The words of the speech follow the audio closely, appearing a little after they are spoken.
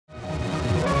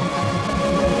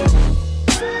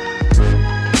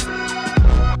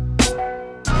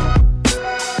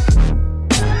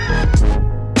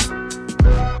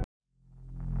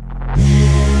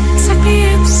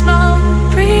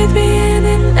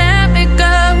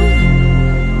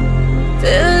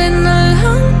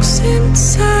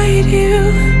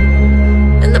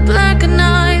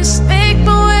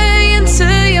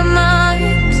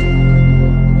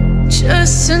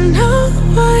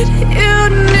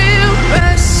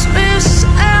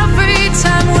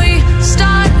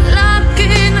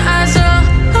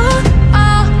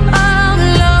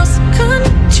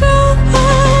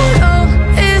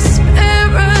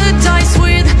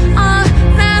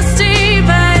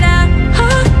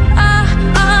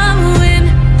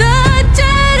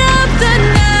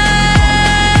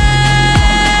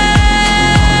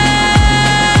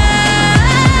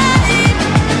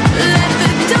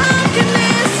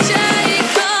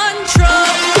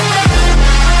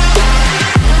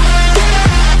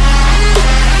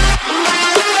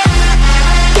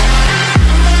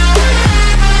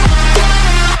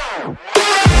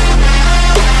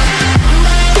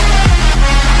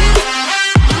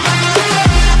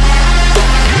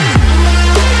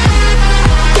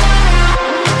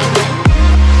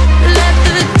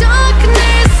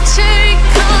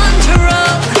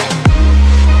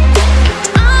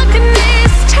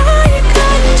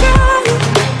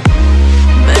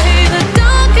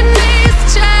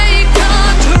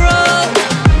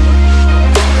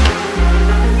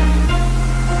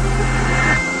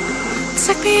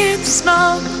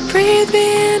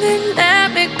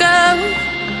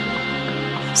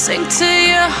sink to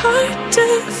your heart to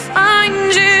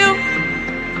find you.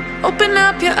 Open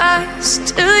up your eyes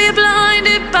till you're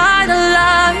blinded by the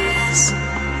lies,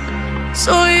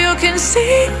 so you can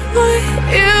see what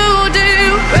you do.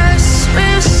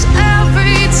 Restless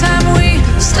every time we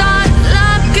start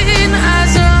locking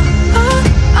eyes.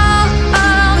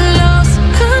 Lost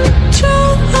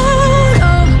control.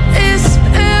 Oh, it's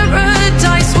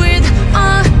paradise with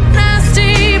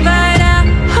honesty, but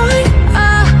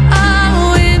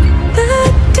in the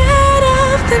dead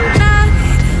of the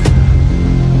night.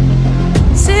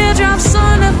 Teardrops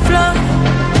on the floor.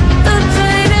 The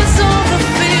pain is over.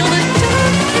 Feel the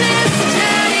darkness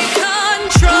take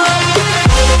control.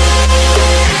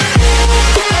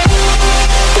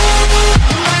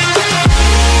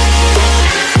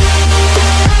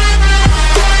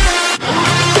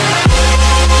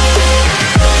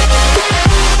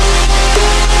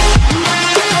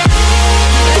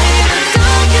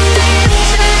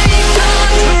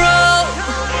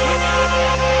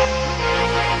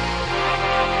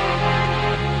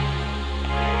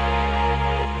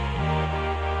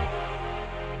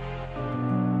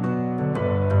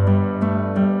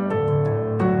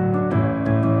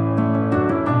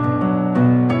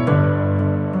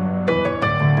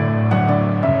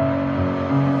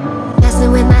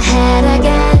 Messing with my head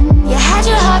again. You had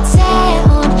your heart set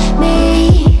on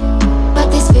me, but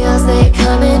these feels, they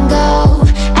come and go,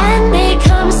 and they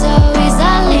come so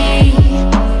easily.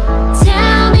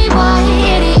 Tell me what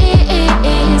it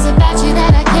is about you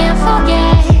that I can't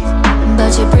forget,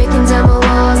 but you're breaking down my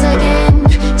walls again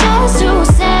just to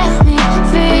set me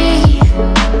free.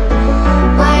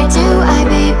 Why do I,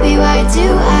 baby, why do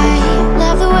I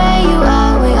love the way you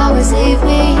always leave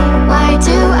me? Why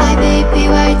do I, baby,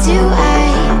 why do I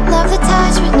love the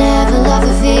touch but never love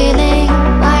the feeling?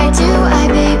 Why do I,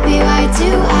 baby, why do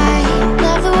I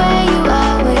love the way you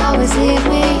always leave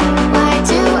me? Why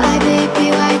do I,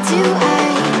 baby, why do I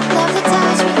love the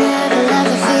touch but never love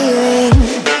the feeling?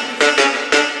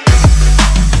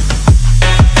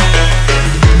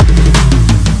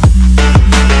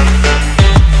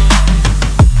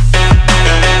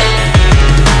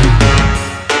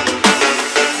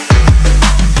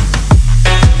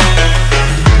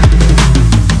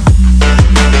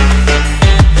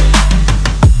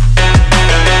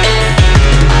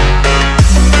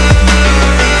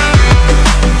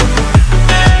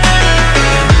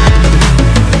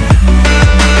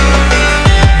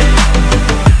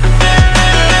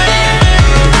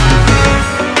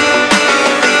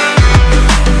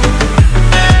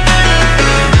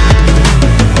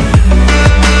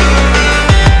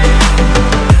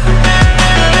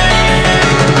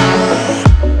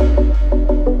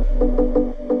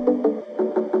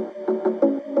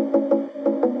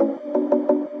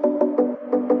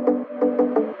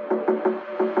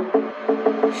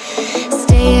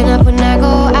 Staying up when I go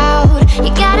out,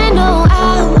 you gotta know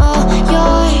I'm all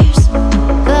yours.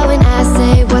 But when I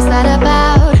say what's that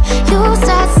about, you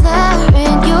start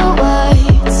slurring your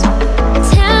words.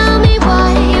 Tell me why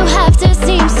you have to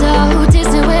seem so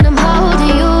distant when I'm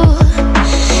holding you.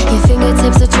 Your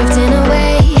fingertips are drifting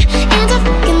away, and I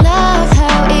fucking love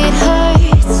how it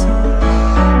hurts.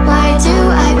 Why do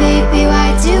I, baby, why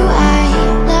do I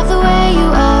love the way you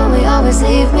always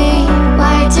leave me?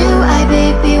 Why do I,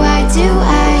 baby, why do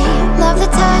I love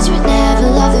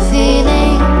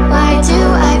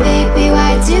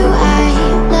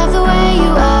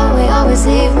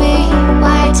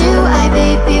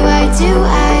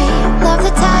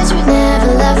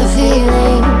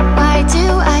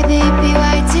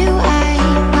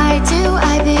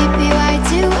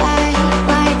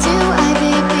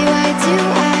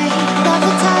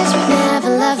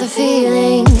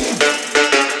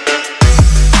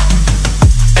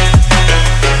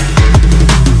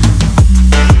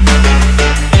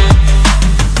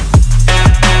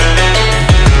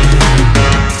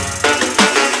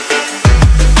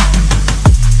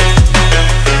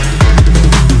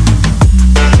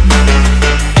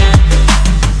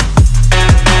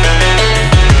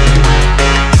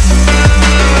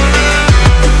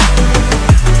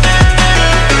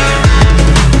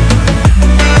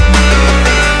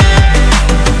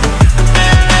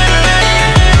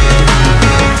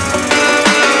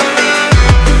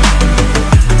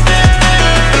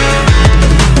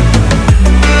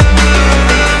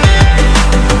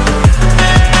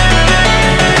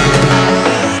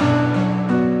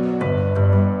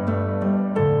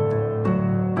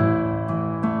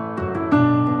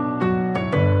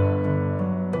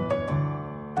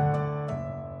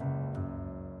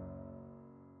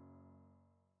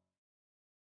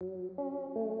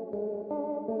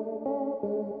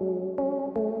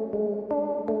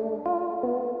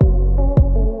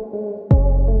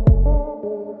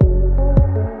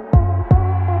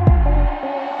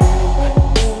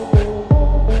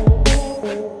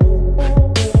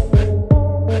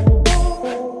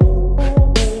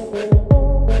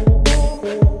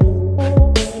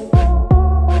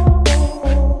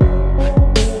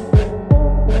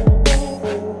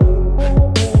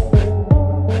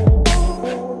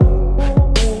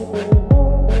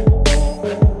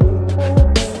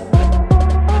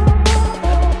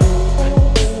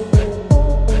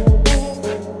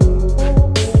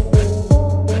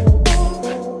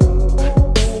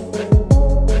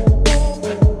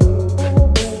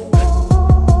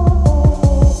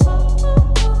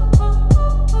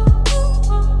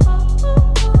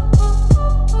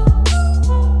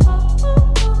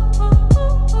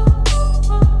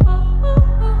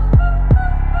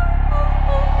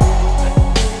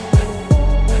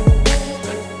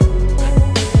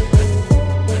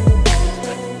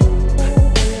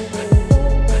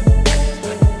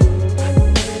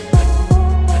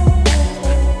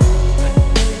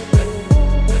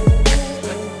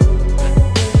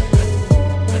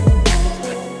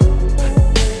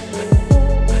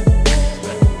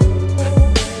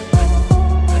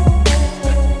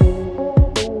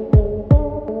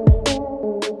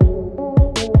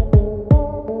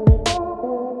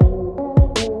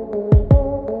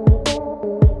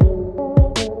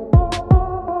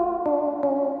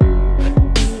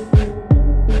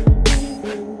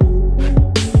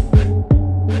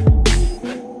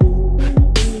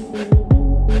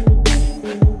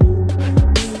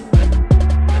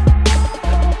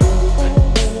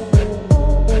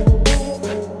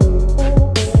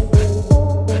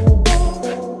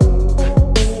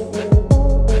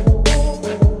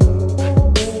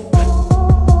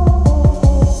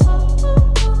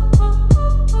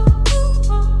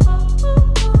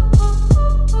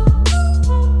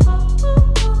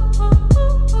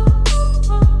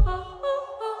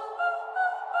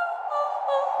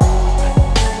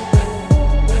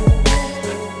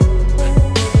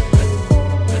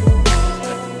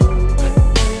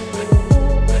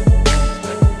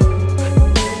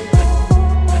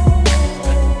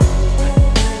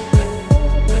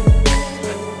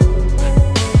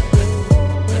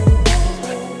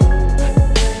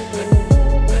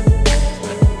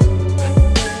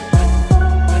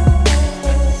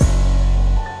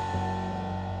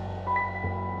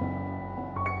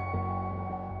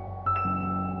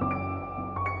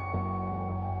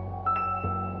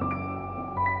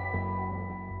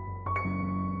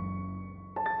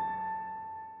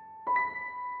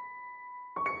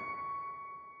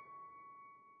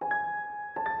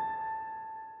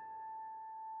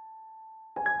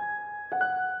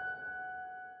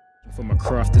For my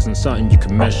craft isn't something you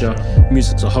can measure.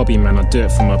 Music's a hobby, man, I do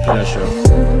it for my pleasure.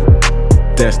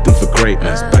 Destined for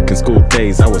greatness. Back in school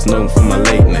days, I was known for my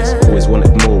lateness. Always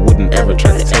wanted more, wouldn't ever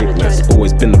try to take less.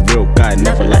 Always been the real guy,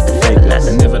 never liked the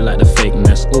fakeness. Never liked the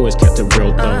fakeness, always kept it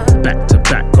real though. Back to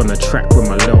back on the track with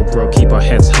my little bro. Keep our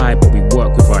heads high, but we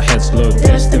work with our heads low.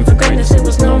 Destined for greatness, it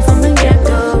was known